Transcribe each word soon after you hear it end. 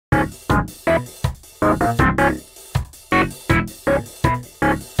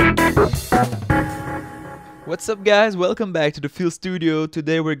What's up guys, welcome back to the Field Studio.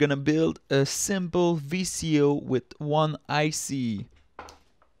 Today we're gonna build a simple VCO with one IC.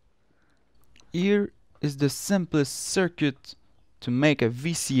 Here is the simplest circuit to make a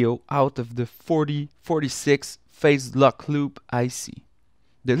VCO out of the 4046 Phase-Locked Loop IC.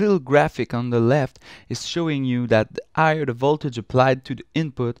 The little graphic on the left is showing you that the higher the voltage applied to the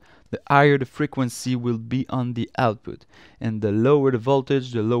input, the higher the frequency will be on the output, and the lower the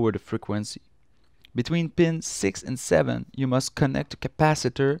voltage, the lower the frequency. Between pins 6 and 7, you must connect a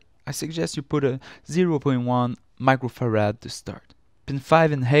capacitor. I suggest you put a 0.1 microfarad to start. Pin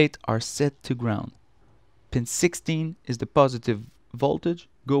 5 and 8 are set to ground. Pin 16 is the positive voltage,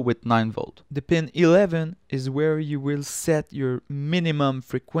 go with 9 volt. The pin 11 is where you will set your minimum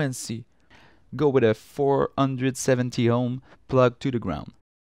frequency. Go with a 470 ohm plug to the ground.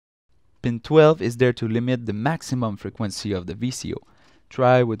 Pin 12 is there to limit the maximum frequency of the VCO.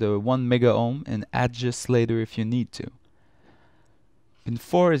 Try with a 1 mega ohm and adjust later if you need to. Pin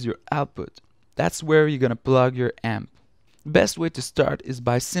 4 is your output. That's where you're gonna plug your amp. The best way to start is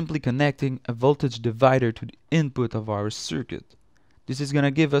by simply connecting a voltage divider to the input of our circuit. This is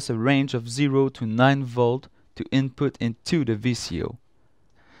gonna give us a range of 0 to 9 volt to input into the VCO.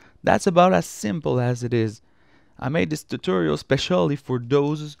 That's about as simple as it is. I made this tutorial specially for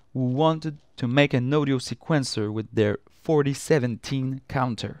those who wanted to make an audio sequencer with their 4017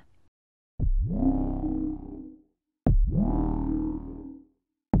 counter.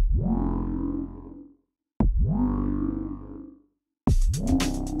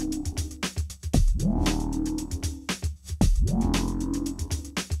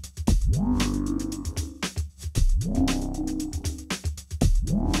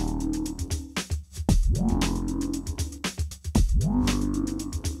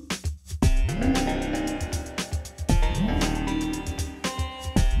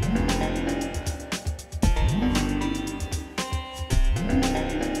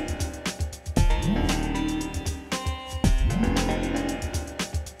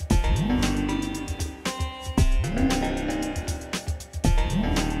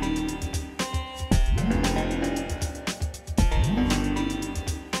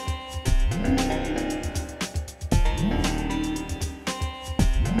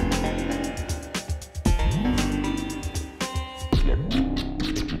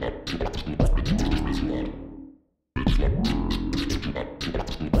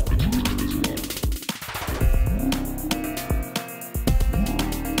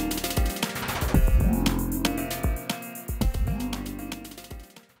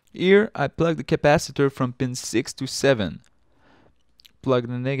 Here I plug the capacitor from pin 6 to 7. Plug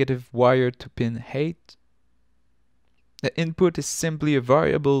the negative wire to pin 8. The input is simply a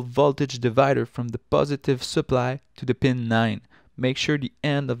variable voltage divider from the positive supply to the pin 9. Make sure the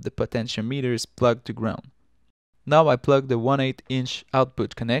end of the potentiometer is plugged to ground. Now I plug the 1/8 inch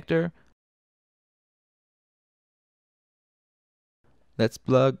output connector. Let's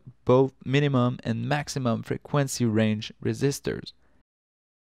plug both minimum and maximum frequency range resistors.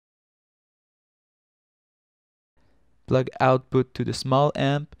 Plug output to the small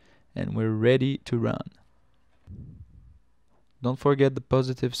amp and we're ready to run. Don't forget the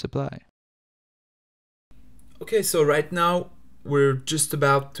positive supply. Okay, so right now we're just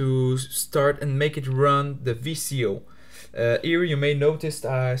about to start and make it run the VCO. Here you may notice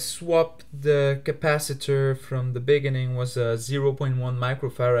I swapped the capacitor. From the beginning was a 0.1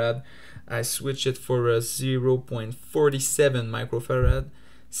 microfarad. I switched it for a 0.47 microfarad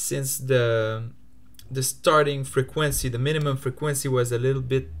since the starting frequency, the minimum frequency, was a little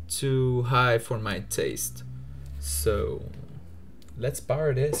bit too high for my taste. So let's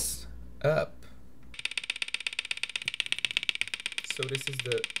power this up. So this is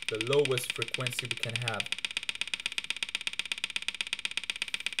the lowest frequency we can have.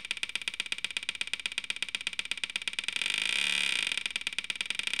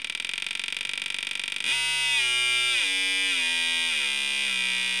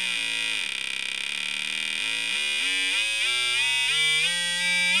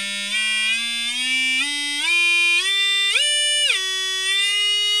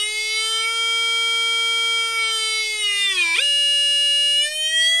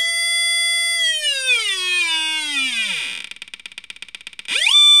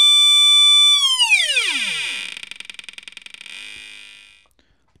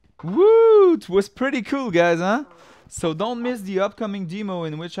 Woo! It was pretty cool, guys, huh? So don't miss the upcoming demo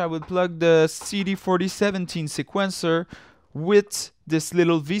in which I will plug the CD4017 sequencer with this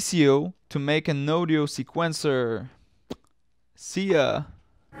little VCO to make an audio sequencer. See ya!